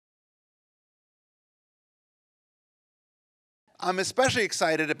I'm especially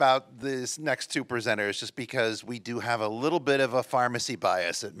excited about these next two presenters just because we do have a little bit of a pharmacy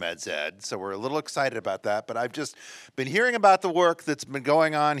bias at MEDS Ed, so we're a little excited about that. But I've just been hearing about the work that's been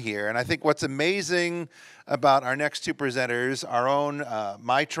going on here, and I think what's amazing about our next two presenters, our own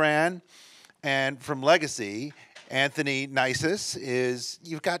Tran and from Legacy, Anthony Neises, is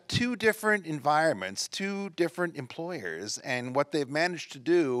you've got two different environments, two different employers, and what they've managed to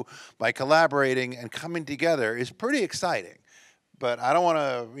do by collaborating and coming together is pretty exciting. But I don't want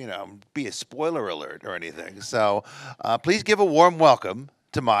to, be a spoiler alert or anything. So please give a warm welcome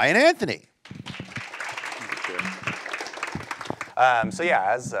to Mai and Anthony.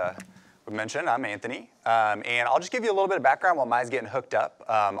 As we mentioned, I'm Anthony, and I'll just give you a little bit of background while Mai's getting hooked up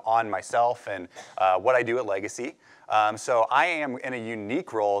on myself and what I do at Legacy. So I am in a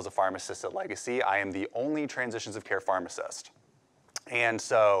unique role as a pharmacist at Legacy. I am the only transitions of care pharmacist. And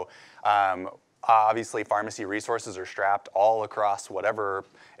so obviously, pharmacy resources are strapped all across whatever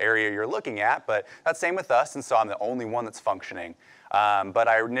area you're looking at, but that's same with us, and so I'm the only one that's functioning. But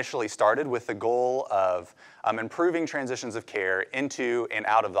I initially started with the goal of improving transitions of care into and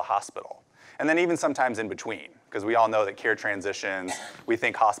out of the hospital, and then even sometimes in between, because we all know that care transitions, we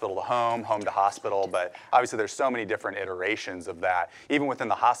think hospital to home, home to hospital, but obviously there's so many different iterations of that, even within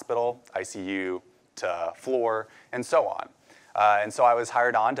the hospital, ICU to floor, and so on. And so I was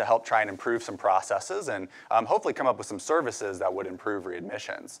hired on to help try and improve some processes and hopefully come up with some services that would improve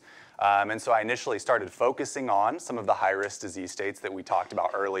readmissions. And so I initially started focusing on some of the high-risk disease states that we talked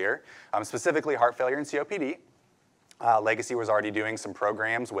about earlier, specifically heart failure and COPD. Legacy was already doing some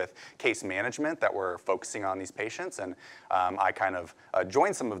programs with case management that were focusing on these patients, and I kind of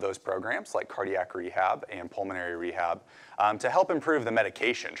joined some of those programs like cardiac rehab and pulmonary rehab to help improve the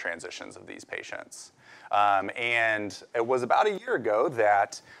medication transitions of these patients. And it was about a year ago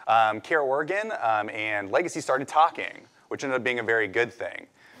that CareOregon and Legacy started talking, which ended up being a very good thing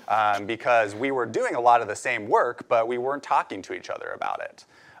because we were doing a lot of the same work, but we weren't talking to each other about it.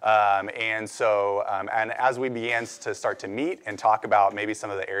 And as we began to start to meet and talk about maybe some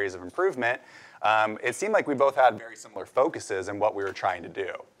of the areas of improvement, it seemed like we both had very similar focuses in what we were trying to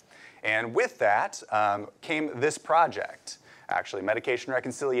do. And with that came this project, actually, medication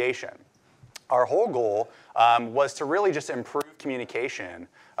reconciliation. Our whole goal was to really just improve communication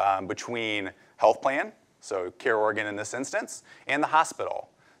between health plan, so CareOregon in this instance, and the hospital.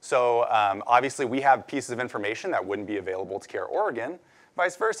 So obviously we have pieces of information that wouldn't be available to CareOregon.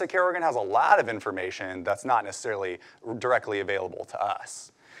 Vice versa, CareOregon has a lot of information that's not necessarily directly available to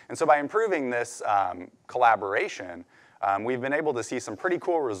us. And so by improving this collaboration, we've been able to see some pretty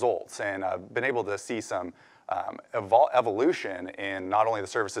cool results and been able to see some evolution in not only the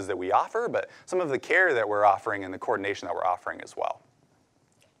services that we offer, but some of the care that we're offering and the coordination that we're offering as well.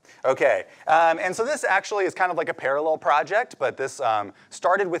 Okay, and so this actually is kind of like a parallel project, but this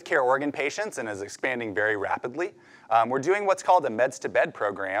started with CareOregon patients and is expanding very rapidly. We're doing what's called a MEDS to Bed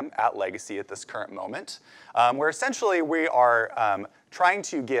program at Legacy at this current moment, where essentially we are trying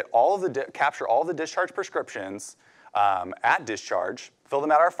to get capture all of the discharge prescriptions at discharge, fill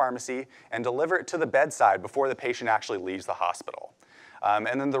them at our pharmacy, and deliver it to the bedside before the patient actually leaves the hospital.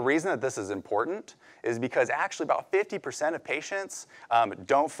 And then the reason that this is important is because actually about 50% of patients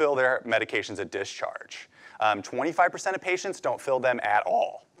don't fill their medications at discharge. 25% of patients don't fill them at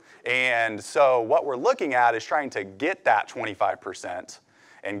all. And so what we're looking at is trying to get that 25%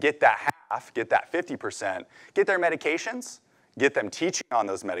 and get that half, get that 50%, get their medications, get them teaching on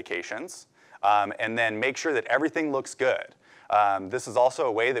those medications, and then make sure that everything looks good. This is also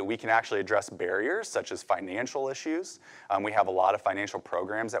a way that we can actually address barriers such as financial issues. We have a lot of financial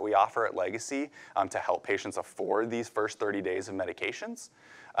programs that we offer at Legacy to help patients afford these first 30 days of medications.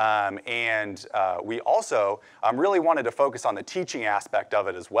 We also really wanted to focus on the teaching aspect of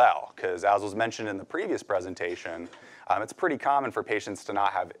it as well, because as was mentioned in the previous presentation, it's pretty common for patients to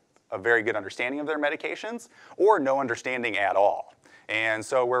not have a very good understanding of their medications or no understanding at all. And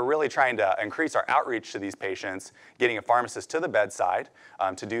so we're really trying to increase our outreach to these patients, getting a pharmacist to the bedside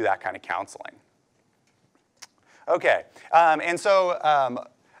to do that kind of counseling. Okay,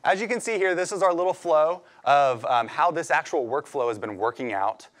 as you can see here, this is our little flow of how this actual workflow has been working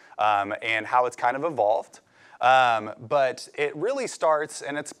out and how it's kind of evolved. But it really starts,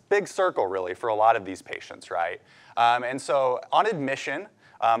 and it's a big circle really for a lot of these patients, right? And so on admission,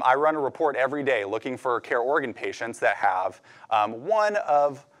 I run a report every day looking for CareOregon patients that have one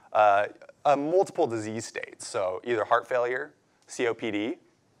of multiple disease states, so either heart failure, COPD,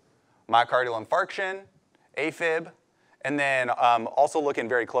 myocardial infarction, AFib, and then also looking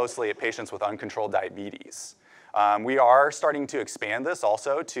very closely at patients with uncontrolled diabetes. We are starting to expand this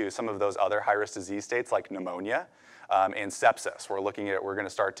also to some of those other high-risk disease states like pneumonia and sepsis. We're going to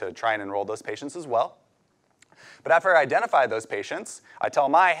start to try and enroll those patients as well. But after I identify those patients, I tell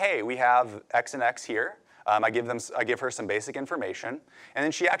Mai, hey, we have X and X here. I give her some basic information, and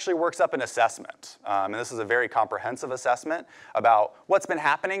then she actually works up an assessment. And this is a very comprehensive assessment about what's been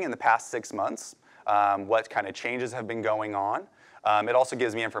happening in the past 6 months, what kind of changes have been going on. It also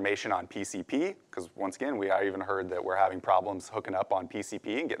gives me information on PCP, because once again, I even heard that we're having problems hooking up on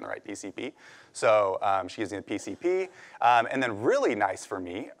PCP and getting the right PCP. So she gives me the PCP. And then really nice for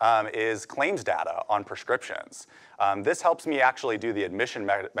me is claims data on prescriptions. This helps me actually do the admission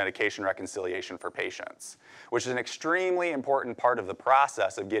medication reconciliation for patients, which is an extremely important part of the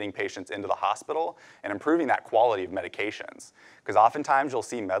process of getting patients into the hospital and improving that quality of medications. Because oftentimes you'll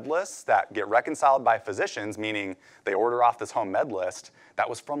see med lists that get reconciled by physicians, meaning they order off this home med list that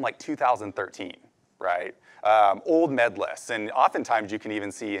was from like 2013, right? Old med lists. And oftentimes you can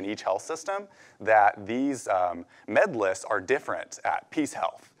even see in each health system that these med lists are different at Peace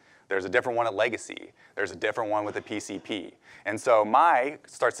Health. There's a different one at Legacy. There's a different one with the PCP. And so Mai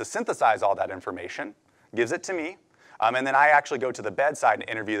starts to synthesize all that information, gives it to me, and then I actually go to the bedside and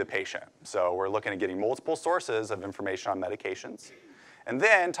interview the patient. So we're looking at getting multiple sources of information on medications. And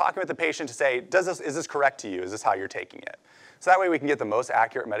then talking with the patient to say, is this correct to you? Is this how you're taking it? So that way we can get the most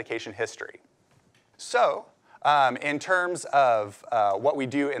accurate medication history. So in terms of what we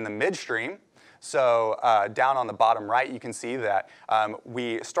do in the midstream, so down on the bottom right, you can see that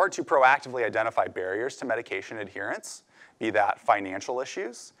we start to proactively identify barriers to medication adherence, be that financial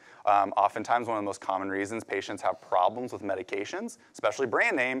issues. Oftentimes, one of the most common reasons patients have problems with medications, especially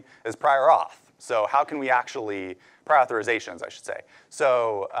brand name, is prior auth. So how can we actually, prior authorizations, I should say.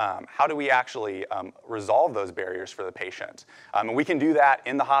 So how do we actually resolve those barriers for the patient? And we can do that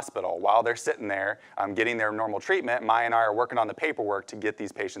in the hospital while they're sitting there getting their normal treatment. Mai and I are working on the paperwork to get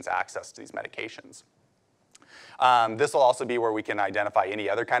these patients access to these medications. This will also be where we can identify any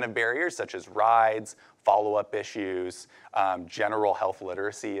other kind of barriers, such as rides, follow-up issues, general health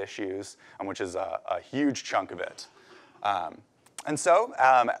literacy issues, which is a huge chunk of it. And so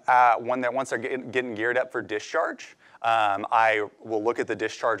once they're getting geared up for discharge, I will look at the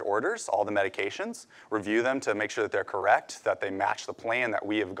discharge orders, all the medications, review them to make sure that they're correct, that they match the plan that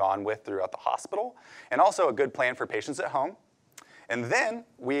we have gone with throughout the hospital, and also a good plan for patients at home. And then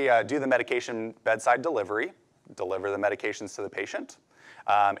we do the medication bedside delivery, deliver the medications to the patient,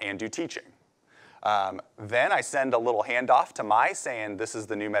 and do teaching. Then I send a little handoff to Mai saying, this is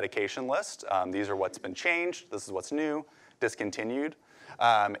the new medication list. These are what's been changed. This is what's new, discontinued.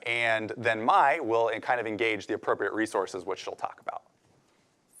 And then Mai will kind of engage the appropriate resources, which she'll talk about.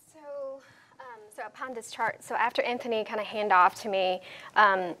 So upon this chart, so after Anthony kind of hand off to me,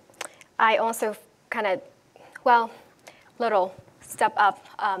 I also kind of, little step up,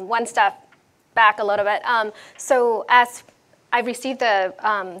 one step back a little bit. So as I received the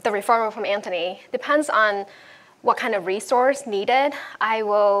referral from Anthony, depends on what kind of resource needed,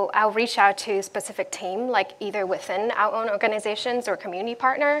 I'll reach out to specific team, like either within our own organizations or community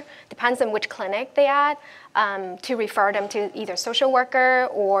partner, depends on which clinic they at, to refer them to either social worker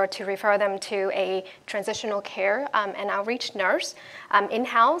or to refer them to a transitional care and outreach nurse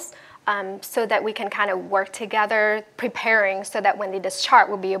in-house, so that we can kind of work together preparing so that when they discharge,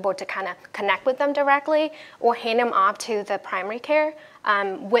 we'll be able to kind of connect with them directly or hand them off to the primary care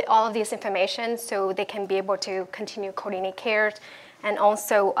with all of this information so they can be able to continue coordinate care and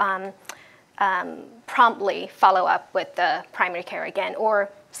also promptly follow up with the primary care again or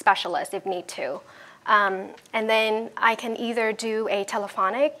specialist if need to. And then I can either do a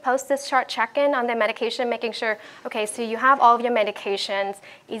telephonic post-discharge check-in on the medication, making sure, okay, so you have all of your medications.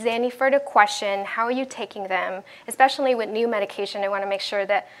 Is there any further question? How are you taking them? Especially with new medication, I want to make sure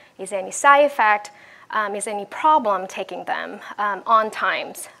that is there any side effect? Is there any problem taking them on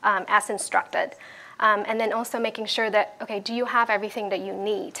times as instructed? And then also making sure that, okay, do you have everything that you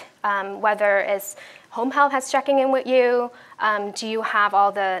need? Whether it's home health has checking in with you, do you have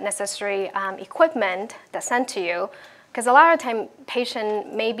all the necessary equipment that's sent to you? Because a lot of time,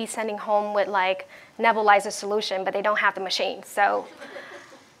 patient may be sending home with like nebulizer solution, but they don't have the machine. So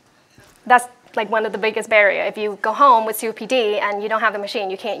that's like one of the biggest barriers. If you go home with COPD and you don't have the machine,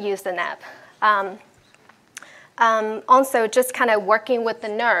 you can't use the neb. Also, just kind of working with the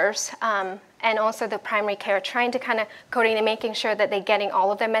nurse and also the primary care, trying to kind of coordinate, making sure that they're getting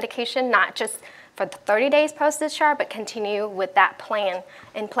all of their medication, not just for the 30 days post-discharge, but continue with that plan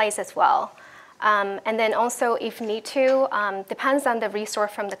in place as well. And then also, if need to, depends on the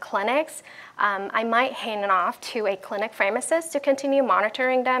resource from the clinics, I might hand it off to a clinic pharmacist to continue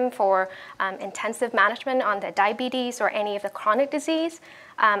monitoring them for intensive management on the diabetes or any of the chronic disease,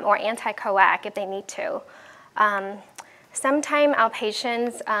 or anti-coag if they need to. Sometimes our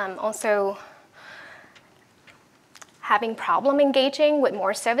patients also having problem engaging with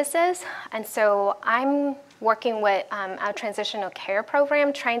more services, and so I'm working with our transitional care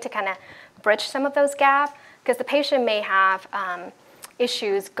program, trying to kind of bridge some of those gaps, because the patient may have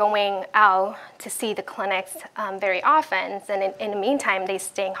issues going out to see the clinics very often, and in the meantime, they're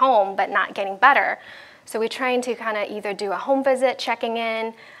staying home but not getting better. So we're trying to kind of either do a home visit, checking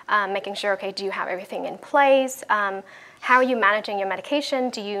in, making sure, okay, do you have everything in place? How are you managing your medication?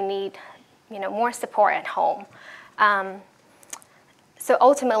 Do you need, more support at home? So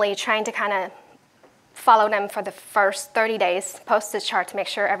ultimately, trying to kind of follow them for the first 30 days post-discharge to make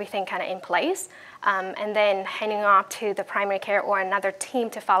sure everything kind of in place, and then handing off to the primary care or another team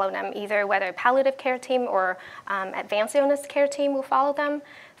to follow them, either whether a palliative care team or advanced illness care team will follow them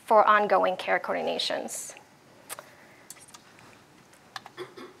for ongoing care coordinations.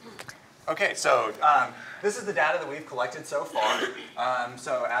 Okay, so this is the data that we've collected so far.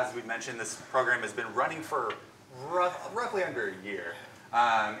 So as we mentioned, this program has been running for roughly under a year.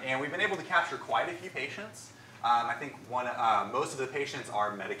 And we've been able to capture quite a few patients. I think most of the patients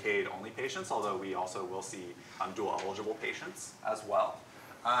are Medicaid-only patients, although we also will see dual-eligible patients as well.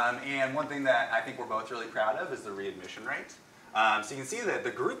 And one thing that I think we're both really proud of is the readmission rate. So you can see that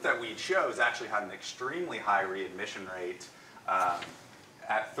the group that we chose actually had an extremely high readmission rate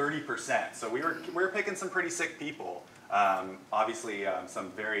at 30%. So we were picking some pretty sick people. Obviously,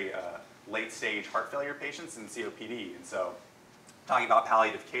 some very late-stage heart failure patients and COPD. And so talking about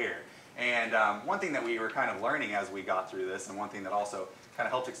palliative care. And one thing that we were kind of learning as we got through this, and one thing that also kind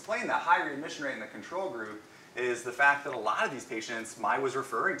of helped explain that high readmission rate in the control group, is the fact that a lot of these patients, was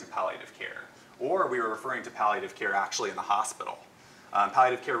referring to palliative care, or we were referring to palliative care actually in the hospital.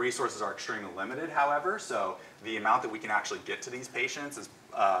 Palliative care resources are extremely limited, however, so the amount that we can actually get to these patients is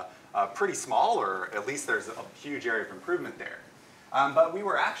pretty small, or at least there's a huge area of improvement there. But we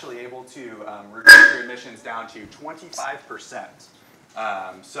were actually able to reduce readmissions down to 25%.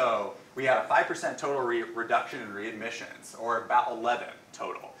 So we had a 5% total reduction in readmissions, or about 11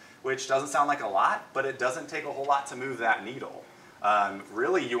 total, which doesn't sound like a lot, but it doesn't take a whole lot to move that needle.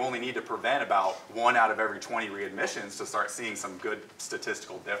 Really, you only need to prevent about 1 out of every 20 readmissions to start seeing some good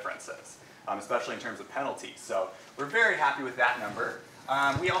statistical differences, especially in terms of penalties. So we're very happy with that number.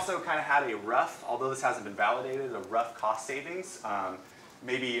 We also kind of had a rough, although this hasn't been validated, a rough cost savings,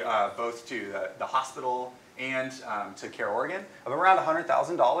 maybe both to the hospital and to CareOregon, of around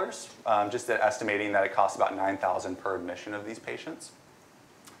 $100,000, just estimating that it costs about $9,000 per admission of these patients.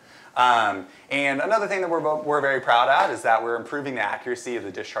 And another thing that we're very proud of is that we're improving the accuracy of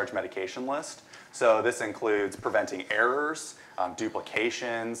the discharge medication list. So this includes preventing errors,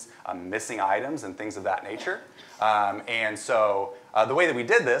 duplications, missing items, and things of that nature. And so the way that we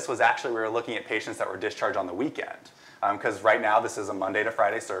did this was actually we were looking at patients that were discharged on the weekend. Because right now this is a Monday to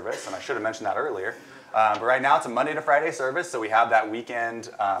Friday service, and I should have mentioned that earlier. But right now it's a Monday to Friday service, so we have that weekend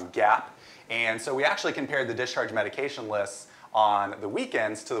gap. And so we actually compared the discharge medication lists on the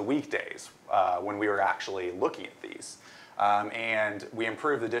weekends to the weekdays when we were actually looking at these. And we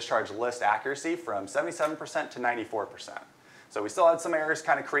improved the discharge list accuracy from 77% to 94%. So we still had some errors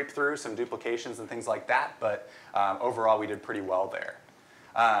kind of creep through, some duplications and things like that, but overall we did pretty well there.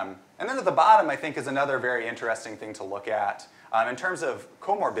 And then at the bottom, I think, is another very interesting thing to look at in terms of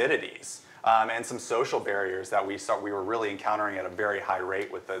comorbidities and some social barriers that we were really encountering at a very high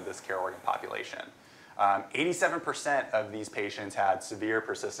rate with this CareOregon population. 87% of these patients had severe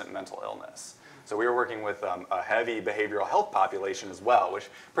persistent mental illness. So we were working with a heavy behavioral health population as well, which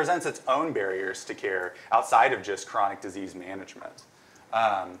presents its own barriers to care outside of just chronic disease management.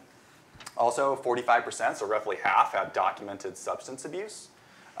 Also, 45%, so roughly half, had documented substance abuse.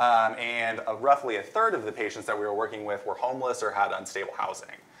 And roughly a third of the patients that we were working with were homeless or had unstable housing.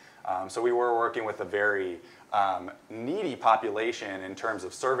 So we were working with a very needy population in terms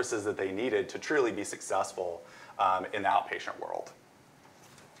of services that they needed to truly be successful in the outpatient world.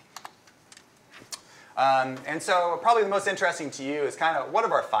 And so probably the most interesting to you is kind of what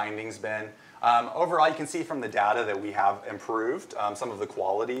have our findings been? Overall, you can see from the data that we have improved some of the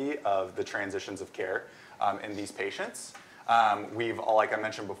quality of the transitions of care in these patients. Like I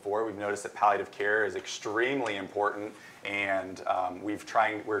mentioned before, we've noticed that palliative care is extremely important, and we're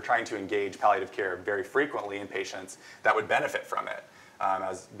trying to engage palliative care very frequently in patients that would benefit from it.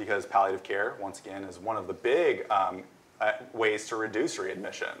 Because palliative care, once again, is one of the big ways to reduce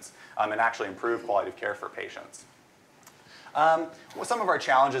readmissions and actually improve quality of care for patients. Well, some of our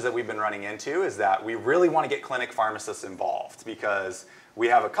challenges that we've been running into is that we really want to get clinic pharmacists involved because we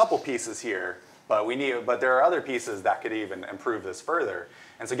have a couple pieces here, but there are other pieces that could even improve this further.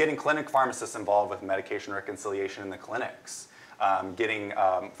 And so getting clinic pharmacists involved with medication reconciliation in the clinics, getting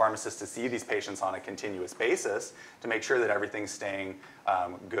pharmacists to see these patients on a continuous basis to make sure that everything's staying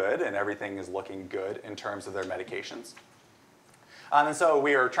good and everything is looking good in terms of their medications. And so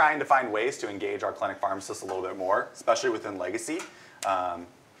we are trying to find ways to engage our clinic pharmacists a little bit more, especially within legacy.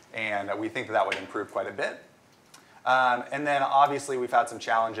 And we think that would improve quite a bit. And then obviously we've had some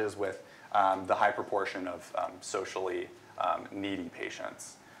challenges with the high proportion of socially needy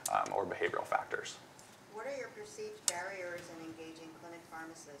patients or behavioral factors. What are your perceived barriers in engaging clinic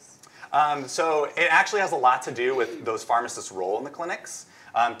pharmacists? So it actually has a lot to do with those pharmacists' role in the clinics.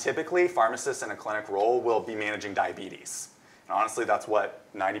 Typically, pharmacists in a clinic role will be managing diabetes. And honestly, that's what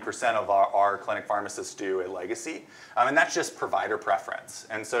 90% of our clinic pharmacists do at Legacy. And that's just provider preference.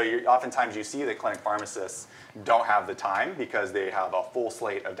 And so oftentimes you see that clinic pharmacists don't have the time because they have a full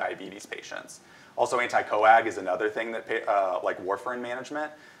slate of diabetes patients. Also, anti-coag is another thing that, like warfarin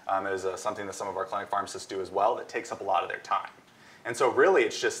management, is something that some of our clinic pharmacists do as well that takes up a lot of their time. And so really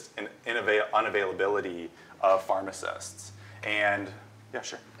it's just an unavailability of pharmacists. And yeah,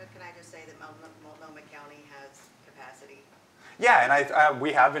 sure. Can I just say that Multnomah County has capacity? Yeah, and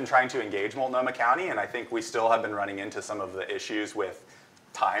we have been trying to engage Multnomah County, and I think we still have been running into some of the issues with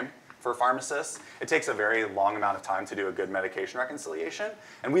time for pharmacists. It takes a very long amount of time to do a good medication reconciliation,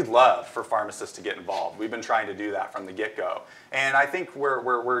 and we'd love for pharmacists to get involved. We've been trying to do that from the get-go, and I think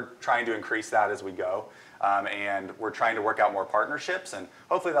we're trying to increase that as we go, and we're trying to work out more partnerships, and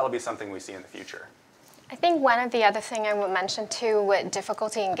hopefully that'll be something we see in the future. I think one of the other thing I would mention too with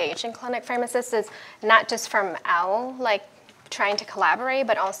difficulty engaging clinic pharmacists is not just from our trying to collaborate,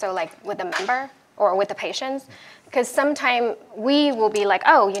 but also with the member or with the patients. Because sometimes we will be like,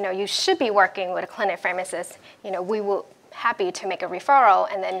 oh, you should be working with a clinic pharmacist. We will happy to make a referral,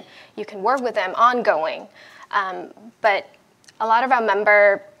 and then you can work with them ongoing. But a lot of our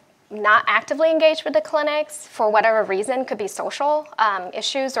members not actively engaged with the clinics for whatever reason, could be social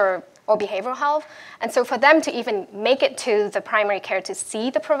issues or behavioral health. And so for them to even make it to the primary care to see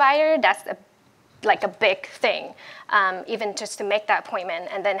the provider, that's a big thing, even just to make that appointment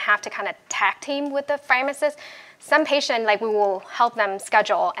and then have to kind of tag team with the pharmacist. Some patient, we will help them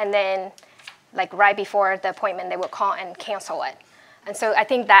schedule, and then right before the appointment, they will call and cancel it. And so I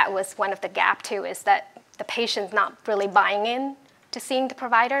think that was one of the gap too, is that the patient's not really buying in to seeing the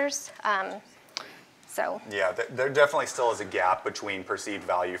providers. Yeah, there definitely still is a gap between perceived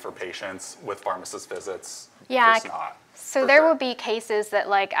value for patients with pharmacist visits. Yeah. Just not. So there will be cases that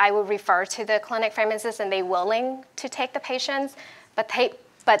I would refer to the clinic pharmacist and they're willing to take the patients, but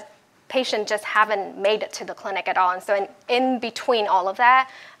patients just haven't made it to the clinic at all. And so in between all of that,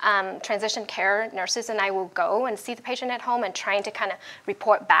 transition care nurses and I will go and see the patient at home and trying to kind of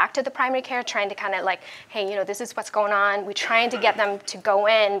report back to the primary care, trying to kind of hey, this is what's going on. We're trying to get them to go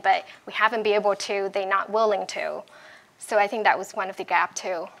in, but we haven't been able to. They're not willing to. So I think that was one of the gap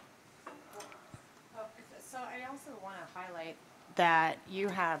too. So I also want to highlight that you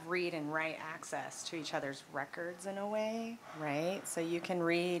have read and write access to each other's records in a way, right? So you can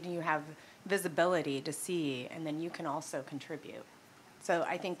read, you have visibility to see, and then you can also contribute. So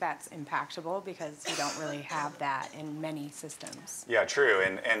I think that's impactable because you don't really have that in many systems. Yeah, true.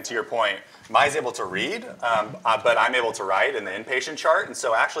 And to your point, Mai's able to read, but I'm able to write in the inpatient chart. And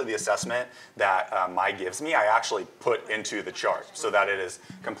so actually the assessment that Mai gives me, I actually put into the chart so that it is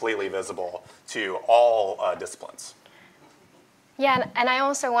completely visible to all disciplines. Yeah, and I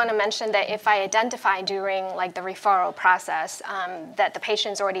also want to mention that if I identify during the referral process that the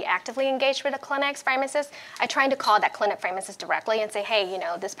patient's already actively engaged with a clinic's pharmacist, I try to call that clinic pharmacist directly and say, hey,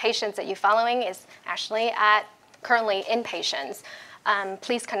 this patient that you're following is actually currently inpatients.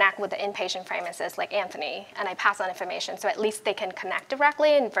 Please connect with the inpatient pharmacist like Anthony, and I pass on information so at least they can connect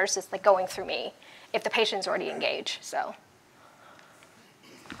directly and versus going through me if the patient's already engaged. So.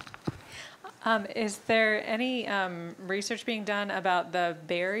 Is there any research being done about the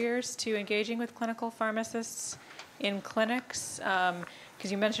barriers to engaging with clinical pharmacists in clinics?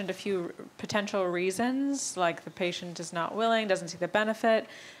 Because you mentioned a few potential reasons, like the patient is not willing, doesn't see the benefit.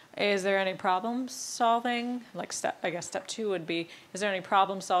 Is there any problem solving? I guess step 2 would be, is there any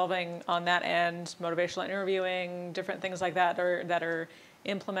problem solving on that end, motivational interviewing, different things like that, or that are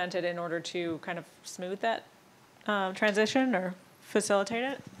implemented in order to kind of smooth that transition or facilitate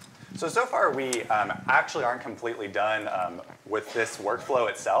it? So far we actually aren't completely done with this workflow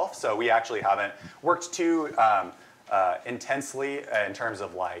itself. So we actually haven't worked too intensely in terms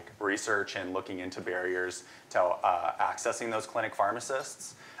of like research and looking into barriers to accessing those clinic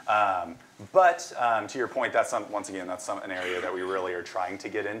pharmacists. But to your point, that's once again, that's an area that we really are trying to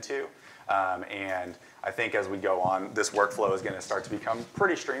get into. And I think as we go on, this workflow is going to start to become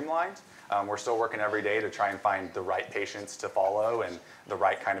pretty streamlined. We're still working every day to try and find the right patients to follow and the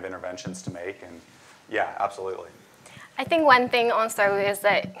right kind of interventions to make. And yeah, absolutely. I think one thing also is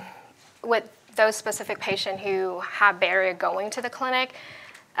that with those specific patients who have barrier going to the clinic,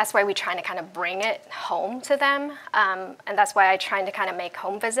 that's why we're trying to kind of bring it home to them. And that's why I'm trying to kind of make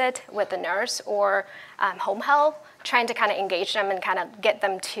home visit with the nurse or home health, trying to kind of engage them and kind of get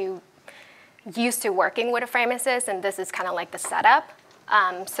them to used to working with a pharmacist, and this is kind of like the setup,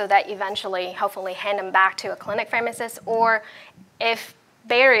 so that eventually, hopefully, hand them back to a clinic pharmacist, or if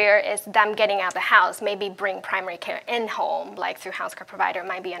barrier is them getting out of the house, maybe bring primary care in home, like through house care provider,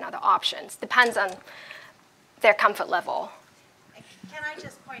 might be another option. Depends on their comfort level. Can I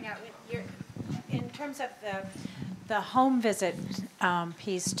just point out, in terms of the home visit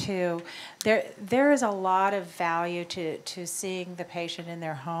piece too, there is a lot of value to seeing the patient in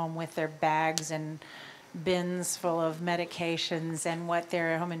their home with their bags and bins full of medications and what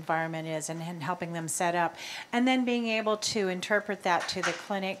their home environment is, and helping them set up, and then being able to interpret that to the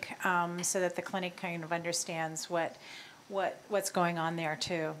clinic so that the clinic kind of understands what's going on there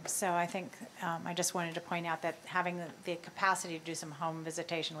too. So I think I just wanted to point out that having the capacity to do some home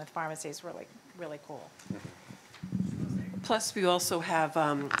visitation with pharmacy is really, really cool. Plus, we also have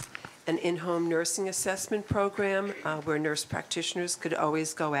an in-home nursing assessment program where nurse practitioners could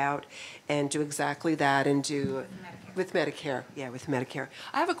always go out and do exactly that and do with Medicare. Yeah, with Medicare.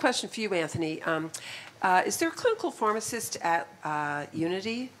 I have a question for you, Anthony. Is there a clinical pharmacist at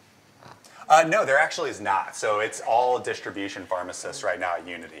Unity? No, there actually is not. So it's all distribution pharmacists right now at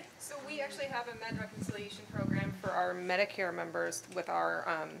Unity. So we actually have a med reconciliation program for our Medicare members with our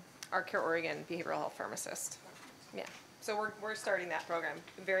CareOregon behavioral health pharmacist. Yeah. So we're starting that program,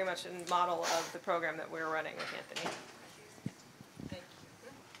 very much in model of the program that we're running with Anthony. Thank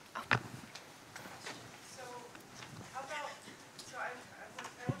you. So how about, so I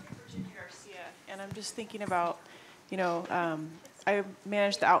work at Virginia Garcia, and I'm just thinking about, you know, I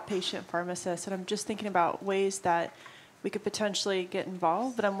manage the outpatient pharmacist, and I'm just thinking about ways that we could potentially get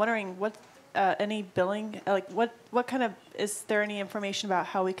involved, but I'm wondering what, any billing, like what kind of, is there any information about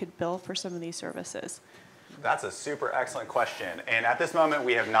how we could bill for some of these services? That's a super excellent question. And at this moment,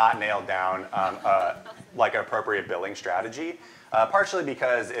 we have not nailed down like an appropriate billing strategy, partially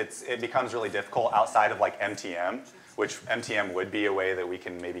because it becomes really difficult outside of like MTM, which MTM would be a way that we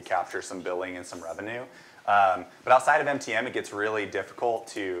can maybe capture some billing and some revenue. But outside of MTM, it gets really difficult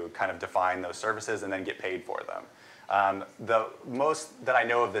to kind of define those services and then get paid for them. The most that I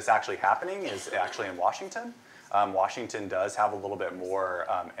know of this actually happening is actually in Washington. Washington does have a little bit more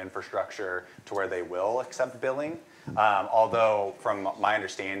infrastructure to where they will accept billing. Although from my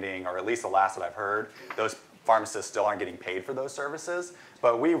understanding, or at least the last that I've heard, those pharmacists still aren't getting paid for those services.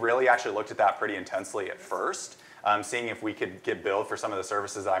 But we really actually looked at that pretty intensely at first, seeing if we could get billed for some of the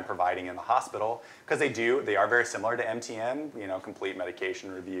services that I'm providing in the hospital, because they are very similar to MTM, you know, complete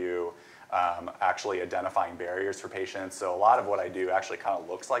medication review, actually identifying barriers for patients. So a lot of what I do actually kind of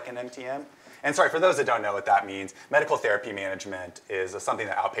looks like an MTM. And sorry, for those that don't know what that means, medical therapy management is something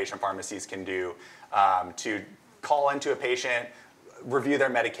that outpatient pharmacies can do to call into a patient, review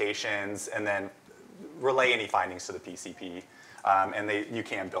their medications, and then relay any findings to the PCP. And you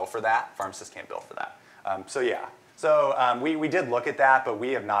can bill for that. Pharmacists can't bill for that. So we did look at that, but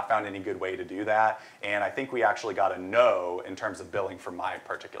we have not found any good way to do that. And I think we actually got a no in terms of billing for my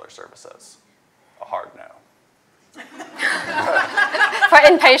particular services. A hard no. For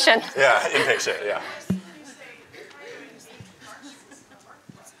inpatient. Yeah, inpatient, yeah.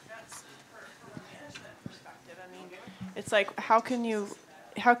 It's like, how can you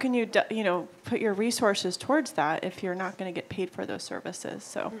put your resources towards that if you're not going to get paid for those services?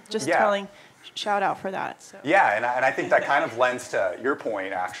 So just shout out for that. So. Yeah, and I think that kind of lends to your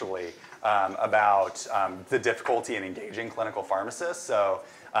point, actually, about the difficulty in engaging clinical pharmacists. So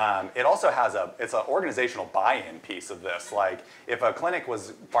it also has it's an organizational buy-in piece of this. Like, if a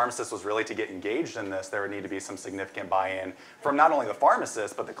pharmacist was really to get engaged in this, there would need to be some significant buy-in from not only the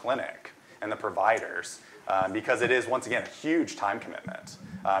pharmacist, but the clinic and the providers, because it is, once again, a huge time commitment.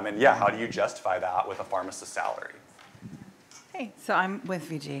 And yeah, how do you justify that with a pharmacist's salary? Hey, so I'm with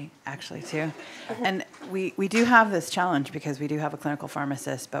VG, actually, too. And we do have this challenge because we do have a clinical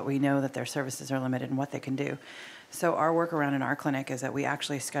pharmacist, but we know that their services are limited in what they can do. So our workaround in our clinic is that we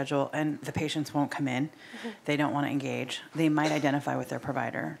actually schedule, and the patients won't come in. They don't want to engage. They might identify with their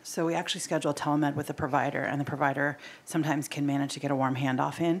provider. So we actually schedule telemed with the provider, and the provider sometimes can manage to get a warm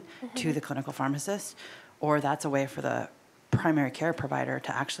handoff in to the clinical pharmacist, or that's a way for the primary care provider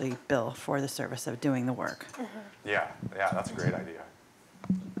to actually bill for the service of doing the work. Yeah, that's a great idea.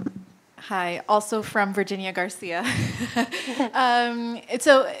 Hi, also from Virginia Garcia.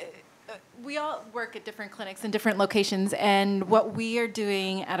 So we all work at different clinics in different locations, and what we are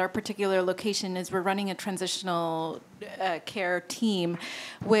doing at our particular location is we're running a transitional care team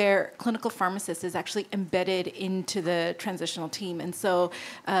where clinical pharmacist is actually embedded into the transitional team. And so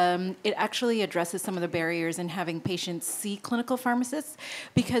it actually addresses some of the barriers in having patients see clinical pharmacists,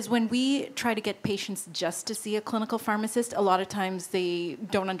 because when we try to get patients just to see a clinical pharmacist, a lot of times they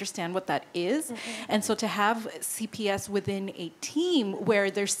don't understand what that is. And so to have CPS within a team where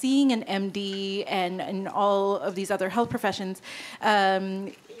they're seeing an MD and all of these other health professions,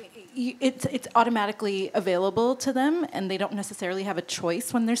 it's automatically available to them, and they don't necessarily have a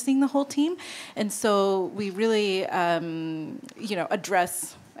choice when they're seeing the whole team. And so we really,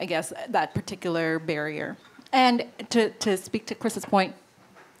 address, I guess, that particular barrier. And to speak to Chris's point,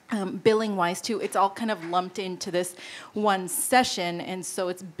 billing-wise too, it's all kind of lumped into this one session, and so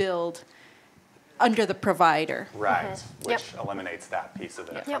it's billed under the provider. Right, which eliminates that piece of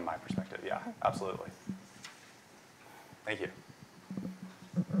it from my perspective. Yeah, absolutely. Thank you.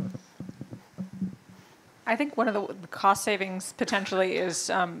 I think one of the cost savings potentially is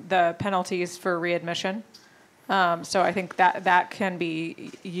the penalties for readmission. So I think that can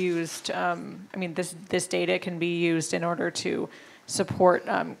be used. This data can be used in order to support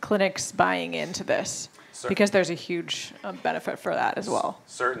clinics buying into this, because there's a huge benefit for that as well.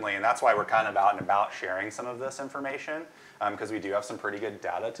 Certainly, and that's why we're kind of out and about sharing some of this information, because we do have some pretty good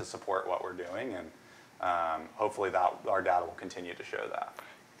data to support what we're doing, and hopefully that our data will continue to show that.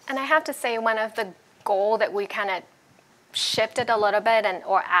 And I have to say, one of the goal that we kind of shifted a little bit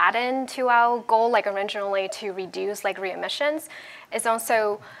or added to our goal, like originally to reduce like readmissions, is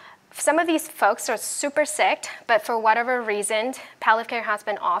also some of these folks are super sick, but for whatever reason, palliative care has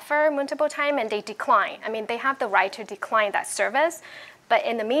been offered multiple times and they decline. I mean, they have the right to decline that service, but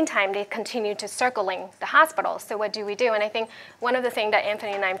in the meantime, they continue to circling the hospital. So what do we do? And I think one of the things that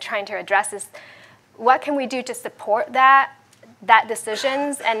Anthony and I am trying to address is what can we do to support that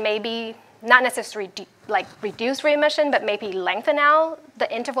decisions, and maybe not necessarily reduce readmission, but maybe lengthen out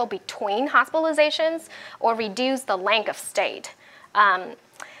the interval between hospitalizations or reduce the length of stay.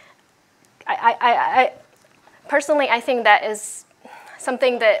 I personally, I think that is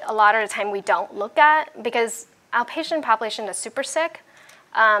something that a lot of the time we don't look at, because our patient population is super sick.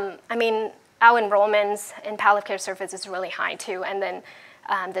 Our enrollments in palliative care service is really high too, and then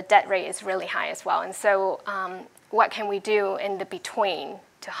the death rate is really high as well. And so what can we do in the between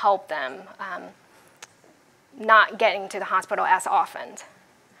to help them not getting to the hospital as often?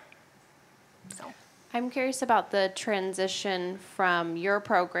 So. I'm curious about the transition from your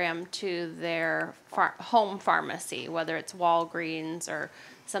program to their home pharmacy, whether it's Walgreens or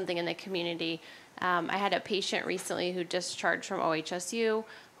something in the community. I had a patient recently who discharged from OHSU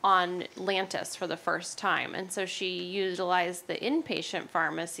on Lantus for the first time, and so she utilized the inpatient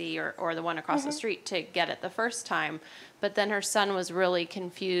pharmacy or the one across the street to get it the first time, but then her son was really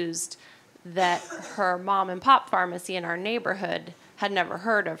confused that her mom and pop pharmacy in our neighborhood had never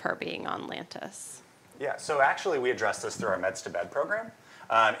heard of her being on Lantus. Yeah, so actually we address this through our MEDS to Bed program.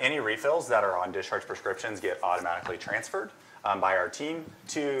 Any refills that are on discharge prescriptions get automatically transferred by our team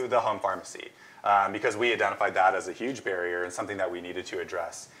to the home pharmacy, because we identified that as a huge barrier and something that we needed to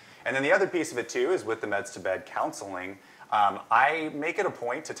address. And then the other piece of it too is with the MEDS to Bed counseling, I make it a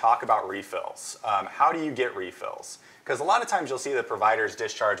point to talk about refills. How do you get refills? Because a lot of times you'll see the providers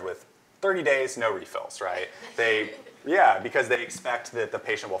discharge with 30 days, no refills, right? Because they expect that the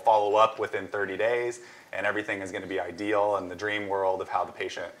patient will follow up within 30 days and everything is going to be ideal in the dream world of how the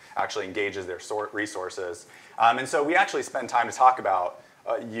patient actually engages their resources. And so we actually spend time to talk about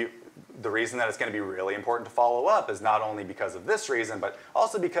the reason that it's going to be really important to follow up is not only because of this reason, but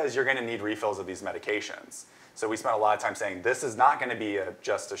also because you're going to need refills of these medications. So we spent a lot of time saying this is not going to be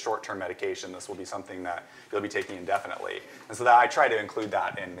just a short-term medication. This will be something that you'll be taking indefinitely. And so that I try to include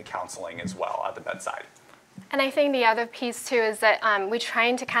that in the counseling as well at the bedside. And I think the other piece too is that we're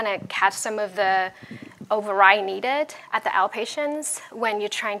trying to kind of catch some of the override needed at the outpatients when you're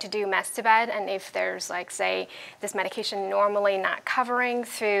trying to do MEDS to Bed, and if there's say this medication normally not covering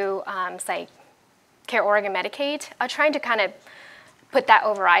through say CareOregon Medicaid, trying to kind of put that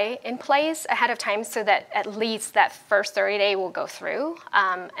override in place ahead of time so that at least that first 30-day will go through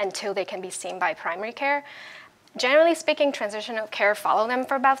until they can be seen by primary care. Generally speaking, transitional care follow them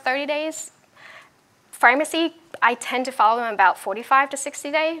for about 30 days. Pharmacy, I tend to follow them about 45 to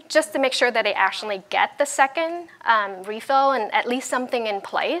 60 days, just to make sure that they actually get the second refill and at least something in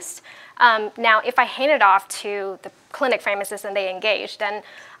place. Now, if I hand it off to the clinic pharmacist and they engage, then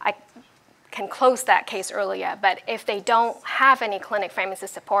I can close that case earlier. But if they don't have any clinic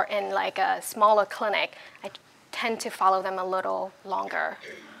pharmacist support in like a smaller clinic, I tend to follow them a little longer.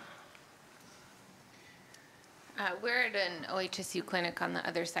 We're at an OHSU clinic on the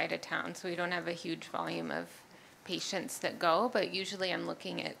other side of town, so we don't have a huge volume of patients that go, but usually I'm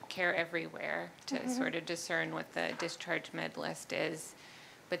looking at Care Everywhere to sort of discern what the discharge med list is.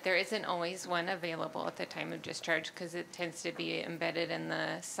 But there isn't always one available at the time of discharge because it tends to be embedded in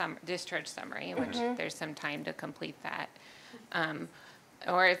the discharge summary, which there's some time to complete that.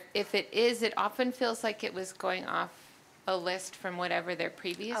 Or if it is, it often feels like it was going off a list from whatever their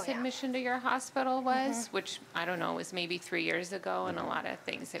previous admission to your hospital was, which I don't know, was maybe 3 years ago, and a lot of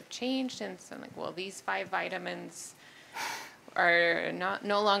things have changed. And so I'm like, well, these 5 vitamins are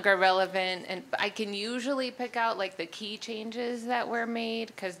no longer relevant, and I can usually pick out like the key changes that were made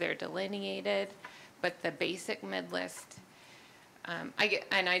because they're delineated, but the basic med list,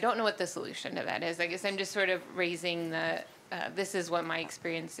 I don't know what the solution to that is. I guess I'm just sort of raising the this is what my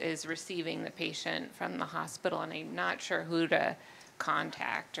experience is receiving the patient from the hospital, and I'm not sure who to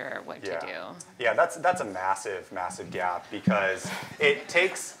contact or what to do. Yeah, that's a massive gap because it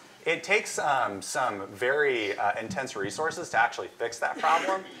takes some very intense resources to actually fix that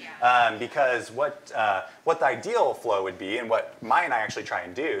problem. Because what the ideal flow would be, and what Maya and I actually try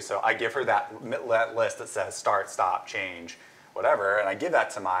and do, so I give her that list that says start, stop, change, whatever, and I give that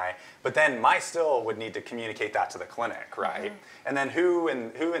to Mai, but then Mai still would need to communicate that to the clinic, right? And then who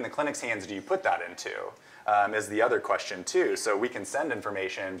in the clinic's hands do you put that into? Is the other question too. So we can send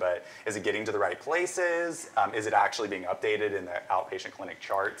information, but is it getting to the right places? Is it actually being updated in the outpatient clinic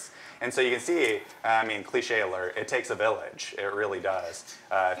charts? And so you can see, I mean, cliche alert, it takes a village. It really does.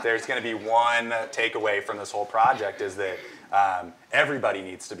 If there's going to be one takeaway from this whole project is that everybody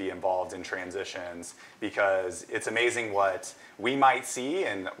needs to be involved in transitions, because it's amazing what we might see,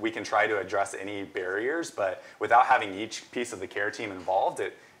 and we can try to address any barriers, but without having each piece of the care team involved,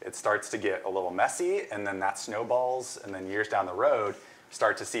 it starts to get a little messy, and then that snowballs, and then years down the road,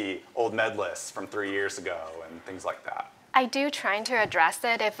 start to see old med lists from 3 years ago and things like that. I do trying to address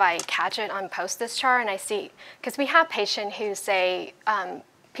it if I catch it on post-discharge and I see, because we have patients who say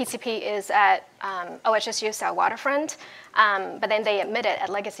PCP is at OHSU South Waterfront, but then they admit it at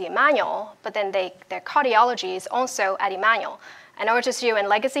Legacy Emmanuel, but then their cardiology is also at Emmanuel. And OHSU and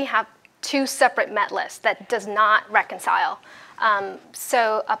Legacy have 2 separate med lists that does not reconcile.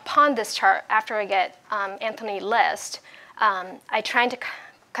 So upon discharge, after I get Anthony's list, I try to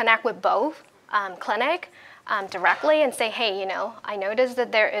connect with both clinic directly and say, hey, you know, I noticed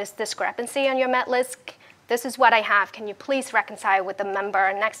that there is discrepancy on your med list. This is what I have. Can you please reconcile with the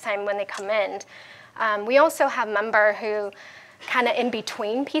member next time when they come in? We also have member who kind of in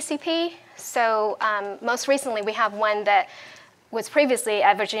between PCP. So most recently, we have one that was previously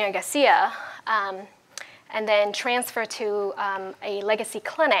at Virginia Garcia, and then transferred to a Legacy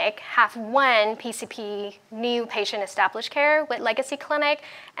clinic, have one PCP new patient established care with Legacy clinic,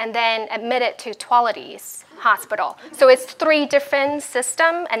 and then admitted to Tualates Hospital. So it's 3 different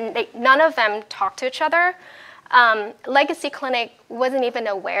systems, and none of them talk to each other. Legacy clinic wasn't even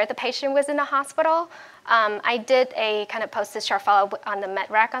aware the patient was in the hospital. I did a kind of post-discharge follow-up on the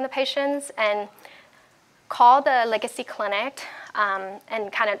MedRec on the patients, and called the Legacy clinic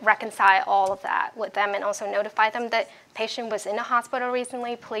and kind of reconcile all of that with them, and also notify them that patient was in the hospital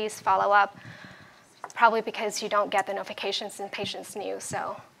recently, please follow up, probably because you don't get the notifications and patients new.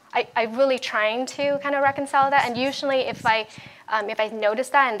 So I really trying to kind of reconcile that, and usually if I notice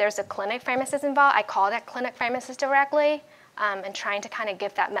that and there's a clinic pharmacist involved, I call that clinic pharmacist directly and trying to kind of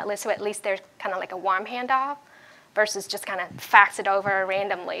give that med list, so at least there's kind of like a warm handoff versus just kind of fax it over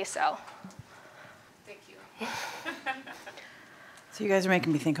randomly. So. So you guys are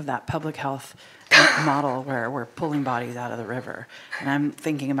making me think of that public health model where we're pulling bodies out of the river. And I'm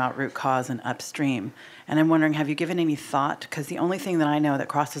thinking about root cause and upstream. And I'm wondering, have you given any thought? Because the only thing that I know that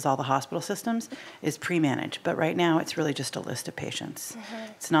crosses all the hospital systems is pre-manage. But right now, it's really just a list of patients.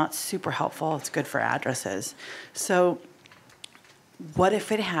 It's not super helpful. It's good for addresses. So what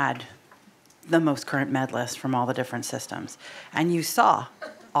if it had the most current med list from all the different systems, and you saw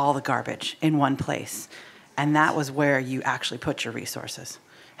all the garbage in one place? And that was where you actually put your resources.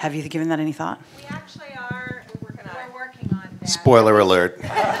 Have you given that any thought? We actually are. We're working on Spoiler alert.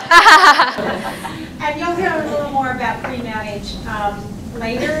 And you'll hear a little more about pre-manage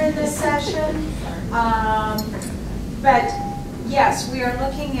later in this session. But yes, we are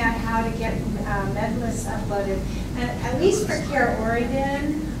looking at how to get med lists uploaded. And at least for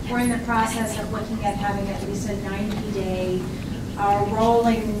CareOregon, we're in the process of looking at having at least a 90-day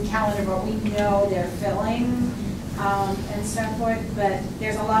rolling calendar where we know they're filling and so forth. But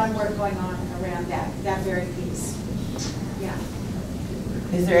there's a lot of work going on around that very piece. Yeah.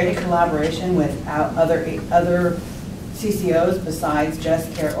 Is there any collaboration with other CCOs besides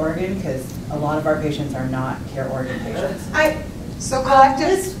just CareOregon? Because a lot of our patients are not CareOregon patients. So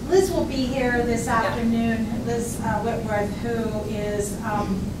collective. Liz will be here this afternoon. Liz Whitworth, who is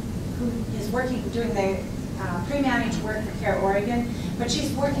working, doing the pre-managed work for CareOregon, but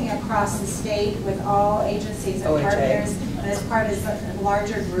she's working across the state with all agencies and partners, and as part of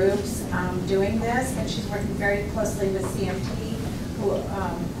larger groups doing this. And she's working very closely with CMT,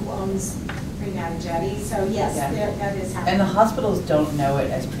 who owns pre-managed Eddie. So yes, that is happening. And the hospitals don't know it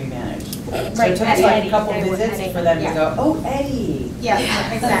as pre-managed. Right. So it took us like a couple visits for them to go, oh, Eddie. Yeah,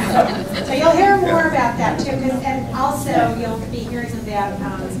 exactly. So you'll hear more about that too, and also you'll be hearing about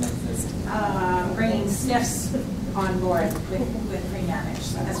bringing SNFs on board with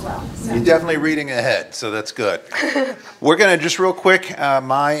pre-managed as well. So. You're definitely reading ahead, so that's good. We're going to just real quick,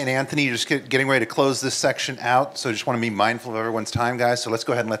 Mai and Anthony are just getting ready to close this section out, so I just want to be mindful of everyone's time, guys. So let's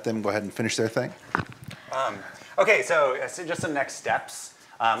go ahead and let them go ahead and finish their thing. Okay, so just some next steps.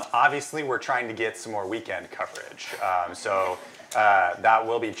 Obviously, we're trying to get some more weekend coverage. That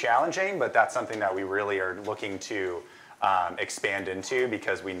will be challenging, but that's something that we really are looking to expand into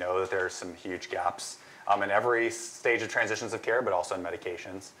because we know that there are some huge gaps in every stage of transitions of care, but also in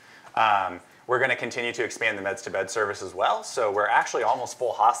medications. We're going to continue to expand the meds to bed service as well. So we're actually almost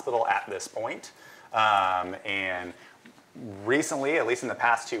full hospital at this point. And recently, at least in the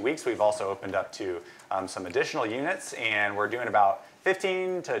past 2 weeks, we've also opened up to some additional units, and we're doing about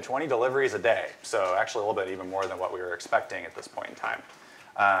 15 to 20 deliveries a day. So actually a little bit even more than what we were expecting at this point in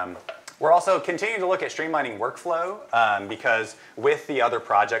time. We're also continuing to look at streamlining workflow because with the other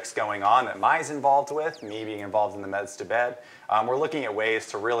projects going on that Mai's involved with, me being involved in the meds to bed, we're looking at ways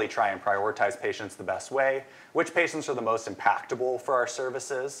to really try and prioritize patients the best way, which patients are the most impactable for our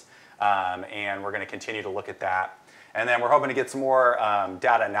services, and we're going to continue to look at that. And then we're hoping to get some more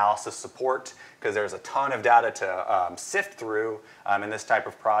data analysis support because there's a ton of data to sift through in this type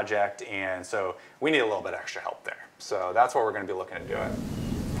of project, and so we need a little bit extra help there. So that's what we're going to be looking at doing.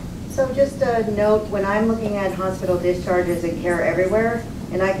 So just a note, when I'm looking at hospital discharges and care everywhere,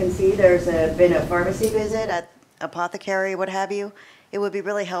 and I can see there's been a pharmacy visit at apothecary, what have you, it would be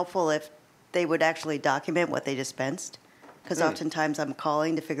really helpful if they would actually document what they dispensed, because oftentimes I'm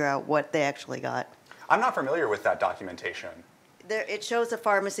calling to figure out what they actually got. I'm not familiar with that documentation. It shows a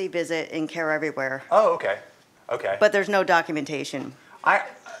pharmacy visit in Care Everywhere. Oh, okay. Okay. But there's no documentation.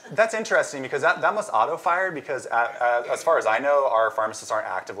 That's interesting because that must auto-fire because as far as I know, our pharmacists aren't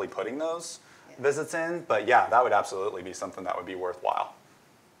actively putting those visits in. But yeah, that would absolutely be something that would be worthwhile.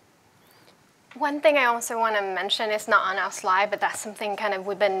 One thing I also want to mention is not on our slide, but that's something kind of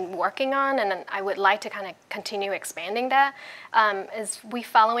we've been working on, and I would like to kind of continue expanding that, is we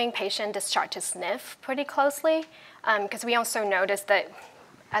following patient discharge to SNF pretty closely, because we also noticed that,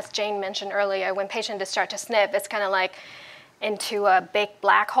 as Jane mentioned earlier, when patient discharge to SNF, it's kind of like into a big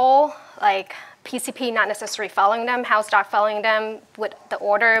black hole, like PCP not necessarily following them, house doc following them with the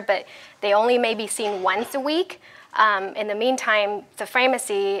order, but they only may be seen once a week. In the meantime, the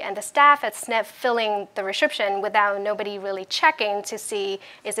pharmacy and the staff at SNF filling the prescription without nobody really checking to see,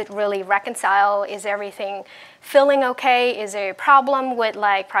 is it really reconciled? Is everything filling okay? Is there a problem with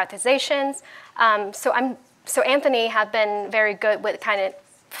like prioritizations? So Anthony had been very good with kind of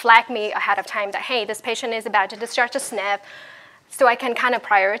flag me ahead of time that, hey, this patient is about to discharge to SNF, so I can kind of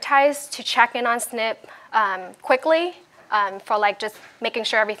prioritize to check in on SNF quickly for like just making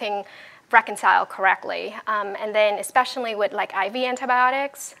sure everything reconcile correctly. And then especially with like IV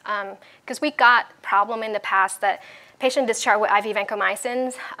antibiotics, because we got problem in the past that patient discharged with IV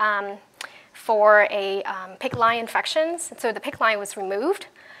vancomycins for a PICC line infections. So the PICC line was removed.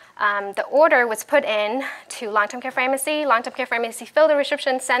 The order was put in to long-term care pharmacy. Long-term care pharmacy filled the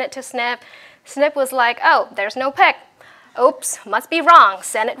prescription, sent it to SNF. SNF was like, oh, there's no PICC. Oops, must be wrong.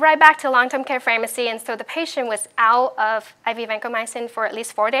 Send it right back to long-term care pharmacy. And so the patient was out of IV vancomycin for at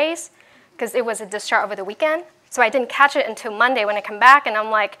least 4 days because it was a discharge over the weekend. So I didn't catch it until Monday when I come back, and I'm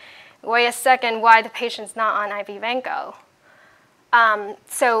like, wait a second, why the patient's not on IV vanco?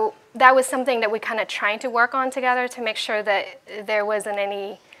 So that was something that we kind of trying to work on together to make sure that there wasn't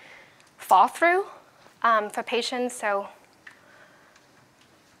any fall through for patients. So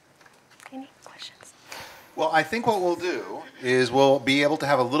Any questions? Well, I think what we'll do is we'll be able to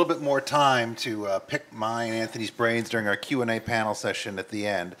have a little bit more time to pick mine and Anthony's brains during our Q&A panel session at the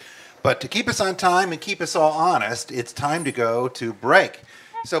end. But to keep us on time and keep us all honest, it's time to go to break.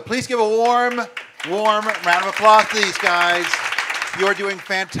 So please give a warm round of applause to these guys. You're doing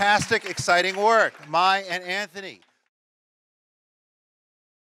fantastic, exciting work. Mai and Anthony.